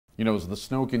you know, as the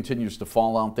snow continues to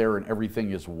fall out there and everything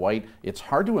is white, it's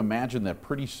hard to imagine that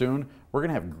pretty soon we're going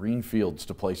to have green fields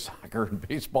to play soccer and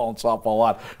baseball and softball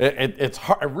on. It's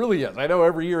hard. It really is. I know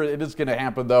every year it is going to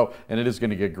happen, though, and it is going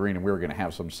to get green, and we're going to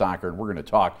have some soccer, and we're going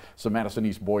to talk some Madison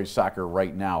East boys soccer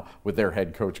right now with their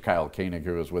head coach, Kyle Koenig,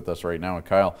 who is with us right now. And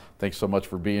Kyle, thanks so much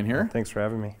for being here. Thanks for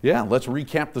having me. Yeah, let's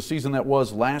recap the season that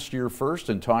was last year first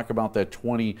and talk about that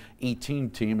 2018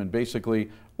 team and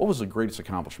basically what was the greatest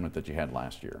accomplishment that you had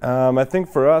last year? I think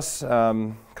for us,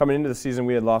 coming into the season,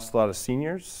 we had lost a lot of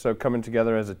seniors. So coming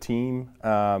together as a team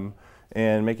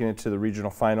and making it to the regional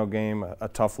final game, a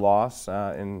tough loss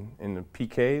in the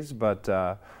PKs, but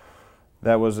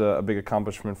that was a big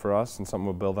accomplishment for us and something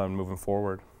we'll build on moving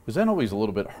forward. Is that always a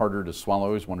little bit harder to swallow? I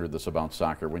always wondered this about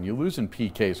soccer. When you lose in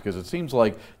PKs, because it seems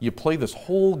like you play this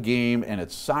whole game and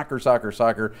it's soccer, soccer,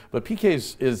 soccer, but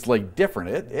PKs is like different.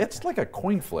 It's like a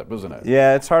coin flip, isn't it?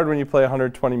 Yeah, it's hard when you play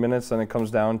 120 minutes and it comes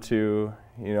down to,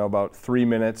 you know, about 3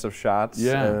 minutes of shots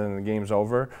and then the game's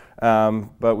over.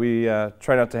 But we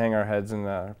try not to hang our heads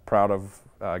and proud of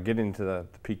getting to the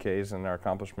PKs and our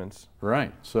accomplishments.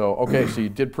 Right. So, okay, so you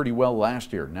did pretty well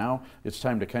last year. Now it's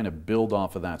time to kind of build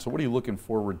off of that. So what are you looking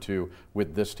forward to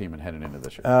with this team and heading into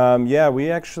this year? Yeah, we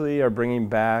actually are bringing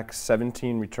back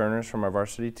 17 returners from our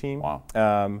varsity team. Wow.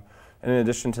 And in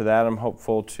addition to that, I'm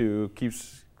hopeful to keep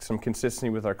some consistency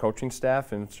with our coaching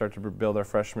staff and start to build our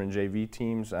freshman and JV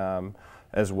teams,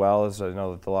 as well as I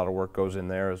know that a lot of work goes in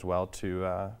there as well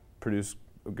to produce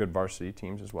good varsity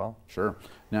teams as well. Sure.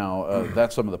 Now,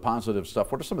 that's some of the positive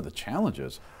stuff. What are some of the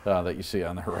challenges that you see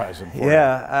on the horizon for you?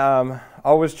 Yeah,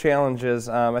 always challenges.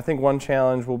 I think one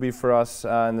challenge will be for us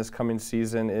in this coming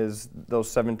season is those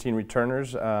 17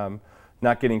 returners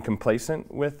not getting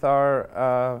complacent with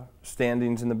our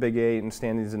standings in the Big 8 and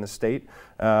standings in the state,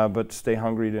 but stay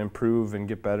hungry to improve and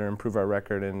get better, improve our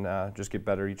record, and just get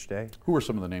better each day. Who are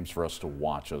some of the names for us to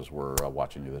watch as we're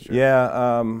watching you this year?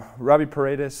 Yeah, Robbie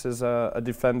Paredes is a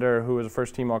defender who was a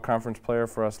first-team all-conference player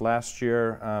for us last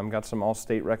year, got some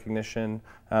all-state recognition,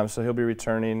 so he'll be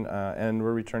returning, and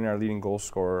we're returning our leading goal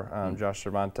scorer, Josh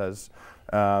Cervantes,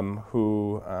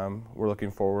 who we're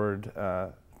looking forward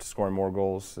scoring more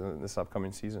goals this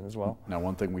upcoming season as well. Now,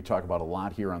 one thing we talk about a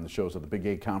lot here on the shows of the Big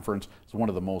 8 Conference is one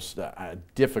of the most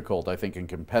difficult, I think, and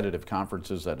competitive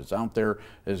conferences that is out there.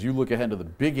 As you look ahead to the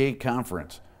Big 8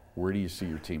 Conference, where do you see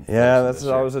your team? Yeah, that's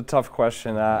always a tough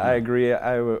question. I agree.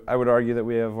 I would argue that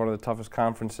we have one of the toughest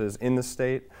conferences in the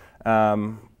state.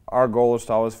 Our goal is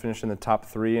to always finish in the top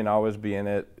 3 and always be in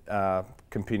it,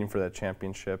 competing for that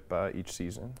championship each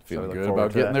season. Feeling good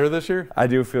about getting there this year? I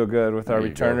do feel good with our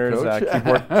returners.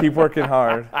 Keep working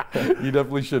hard. You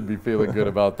definitely should be feeling good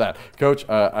about that. Coach,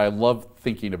 I love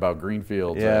thinking about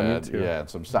Greenfield. Yeah, me too. Yeah, and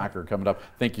some soccer coming up.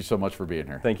 Thank you so much for being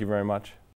here. Thank you very much.